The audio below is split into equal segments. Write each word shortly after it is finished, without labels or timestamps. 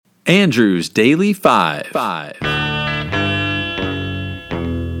Andrew's Daily Five.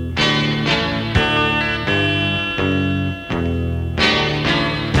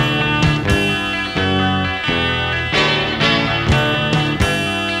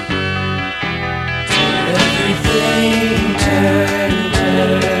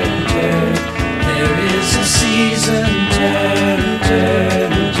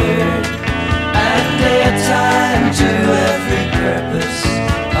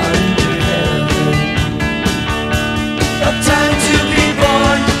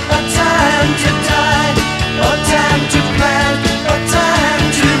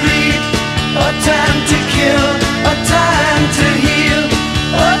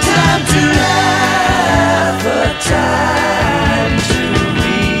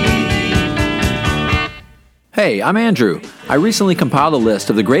 Hey, I'm Andrew. I recently compiled a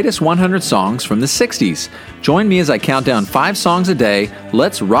list of the greatest 100 songs from the 60s. Join me as I count down 5 songs a day.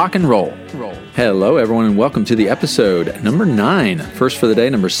 Let's rock and roll. Hello, everyone, and welcome to the episode number 9. First for the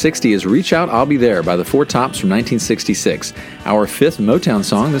day, number 60 is Reach Out, I'll Be There by the Four Tops from 1966. Our 5th Motown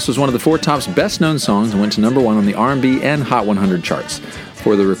song. This was one of the Four Tops' best-known songs and went to number 1 on the R&B and Hot 100 charts.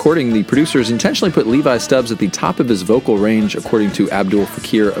 For the recording, the producers intentionally put Levi Stubbs at the top of his vocal range, according to Abdul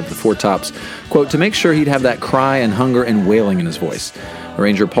Fakir of the Four Tops, quote, to make sure he'd have that cry and hunger and wailing in his voice.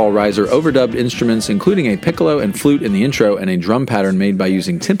 Arranger Paul Reiser overdubbed instruments, including a piccolo and flute in the intro and a drum pattern made by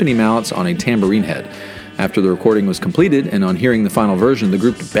using timpani mallets on a tambourine head. After the recording was completed, and on hearing the final version, the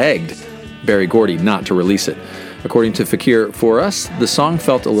group begged Berry Gordy not to release it. According to Fakir, for us, the song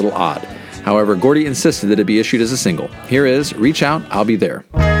felt a little odd. However, Gordy insisted that it be issued as a single. Here is Reach Out, I'll Be There.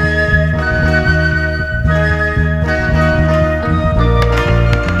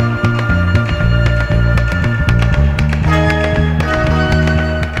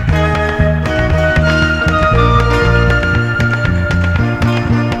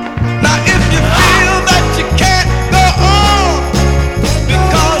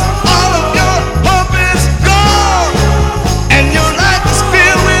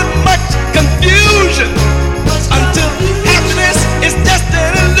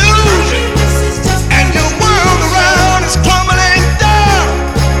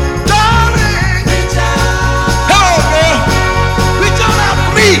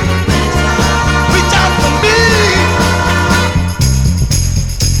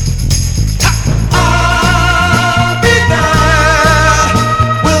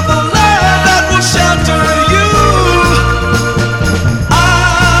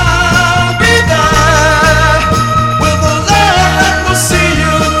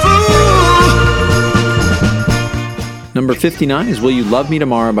 Number 59 is Will You Love Me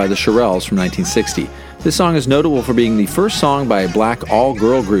Tomorrow by the Shirelles from 1960. This song is notable for being the first song by a black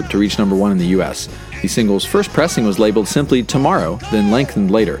all-girl group to reach number 1 in the U.S. The single's first pressing was labeled simply Tomorrow, then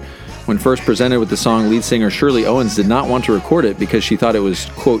lengthened later. When first presented with the song, lead singer Shirley Owens did not want to record it because she thought it was,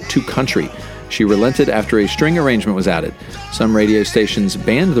 quote, too country. She relented after a string arrangement was added. Some radio stations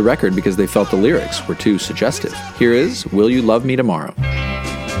banned the record because they felt the lyrics were too suggestive. Here is Will You Love Me Tomorrow.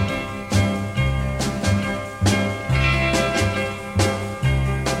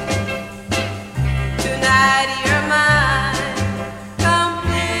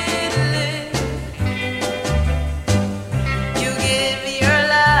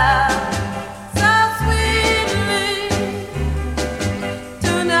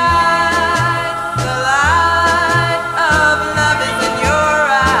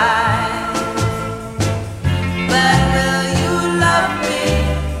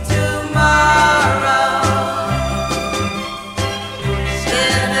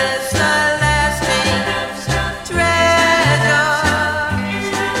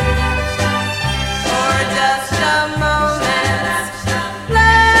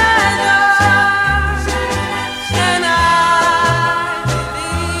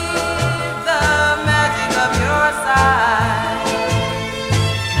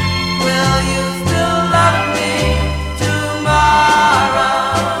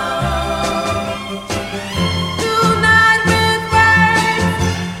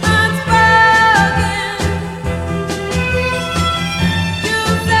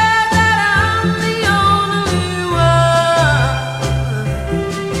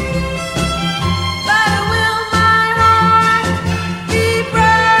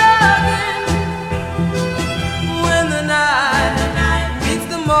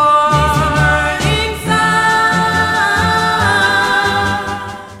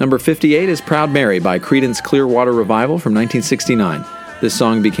 Number 58 is Proud Mary by Creedence Clearwater Revival from 1969. This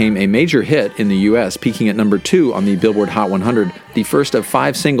song became a major hit in the U.S., peaking at number 2 on the Billboard Hot 100, the first of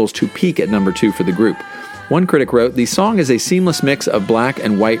 5 singles to peak at number 2 for the group. One critic wrote, "The song is a seamless mix of black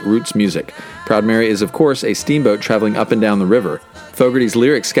and white roots music. Proud Mary is, of course, a steamboat traveling up and down the river. Fogerty's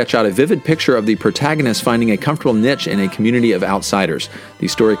lyrics sketch out a vivid picture of the protagonist finding a comfortable niche in a community of outsiders. The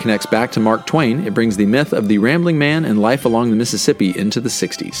story connects back to Mark Twain. It brings the myth of the rambling man and life along the Mississippi into the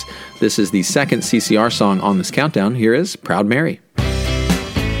 60s. This is the second CCR song on this countdown. Here is Proud Mary.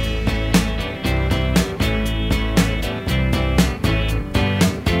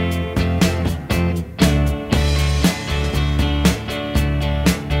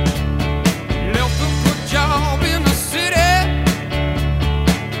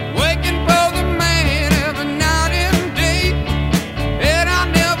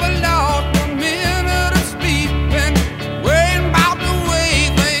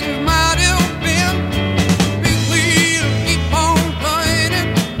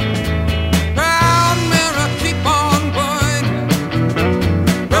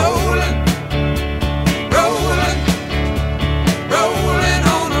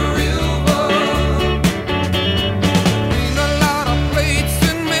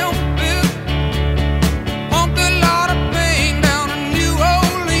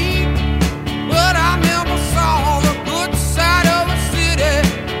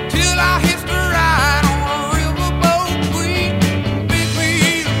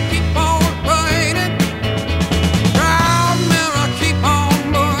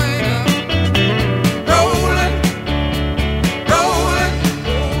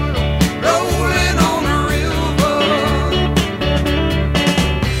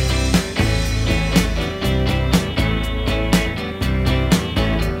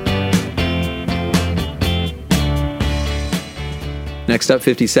 Next up,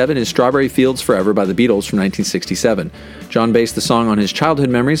 57, is Strawberry Fields Forever by the Beatles from 1967. John based the song on his childhood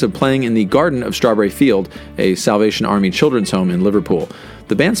memories of playing in the garden of Strawberry Field, a Salvation Army children's home in Liverpool.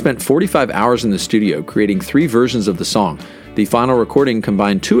 The band spent 45 hours in the studio, creating 3 versions of the song. The final recording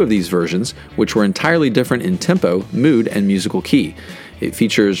combined 2 of these versions, which were entirely different in tempo, mood, and musical key. It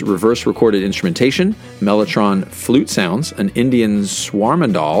features reverse-recorded instrumentation, mellotron flute sounds, an Indian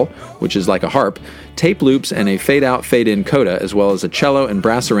swarmadal, which is like a harp, tape loops, and a fade-out, fade-in coda, as well as a cello and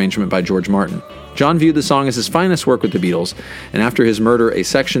brass arrangement by George Martin. John viewed the song as his finest work with the Beatles, and after his murder, a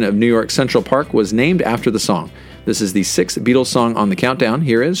section of New York Central Park was named after the song. This is the 6th Beatles song on the countdown.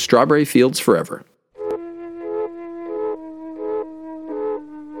 Here is Strawberry Fields Forever.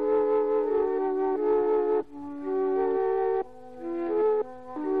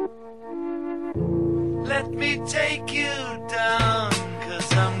 Let me take you down,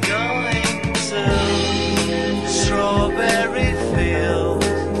 'cause I'm going to Strawberry Fields.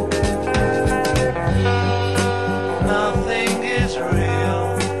 Nothing is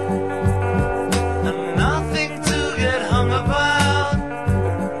real, and nothing to get hung about.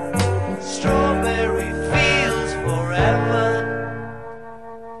 Strawberry Fields forever.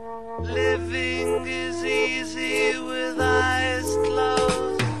 Living is easy with eyes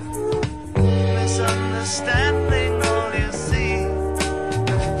closed. Misunderstanding all you see.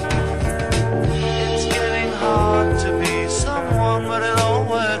 It's getting hard to be someone, but it all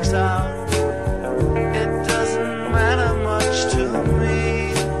works out. It doesn't matter much to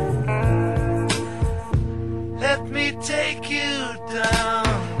me. Let me take you down,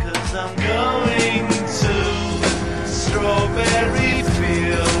 'cause I'm going to Strawberry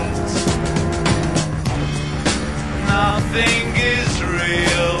Fields. Nothing is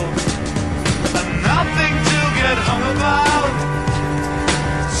real, nothing to get hung about.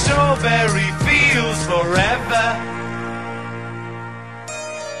 Strawberry Fields forever.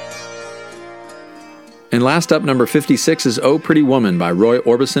 And last up, number 56 is Oh Pretty Woman by Roy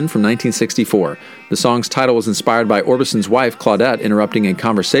Orbison from 1964. The song's title was inspired by Orbison's wife, Claudette, interrupting a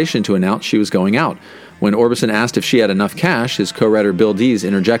conversation to announce she was going out. When Orbison asked if she had enough cash, his co-writer Bill Dees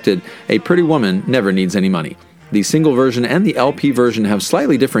interjected, "A pretty woman never needs any money." The single version and the LP version have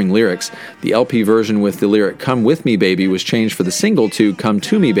slightly differing lyrics. The LP version with the lyric "Come With Me Baby" was changed for the single to "Come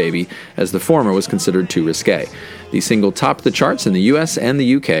To Me Baby," as the former was considered too risque. The single topped the charts in the US and the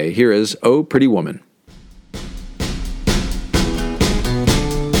UK. Here is Oh Pretty Woman.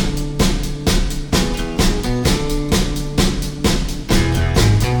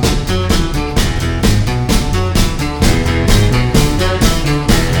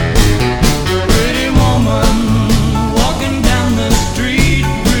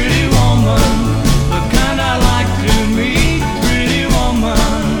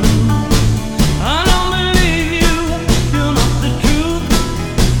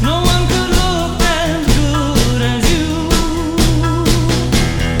 No one could look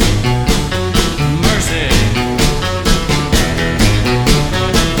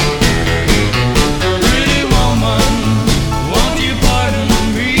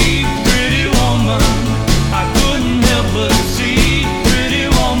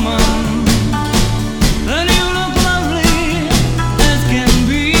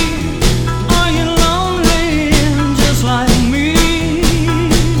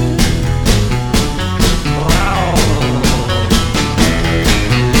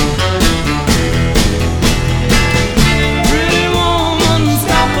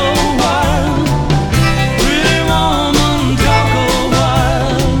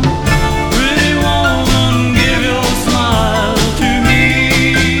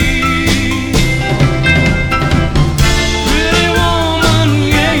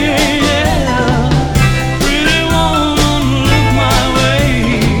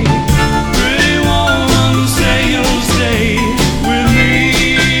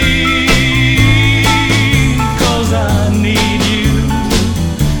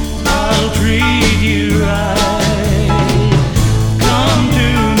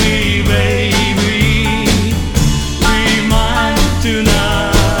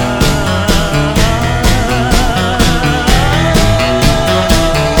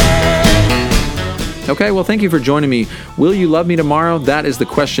Okay, well, thank you for joining me. Will you love me tomorrow? That is the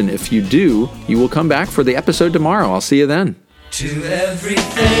question. If you do, you will come back for the episode tomorrow. I'll see you then. To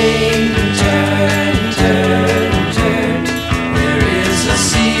everything, turn, turn, turn. There is a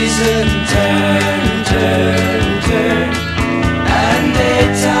season, turn, turn.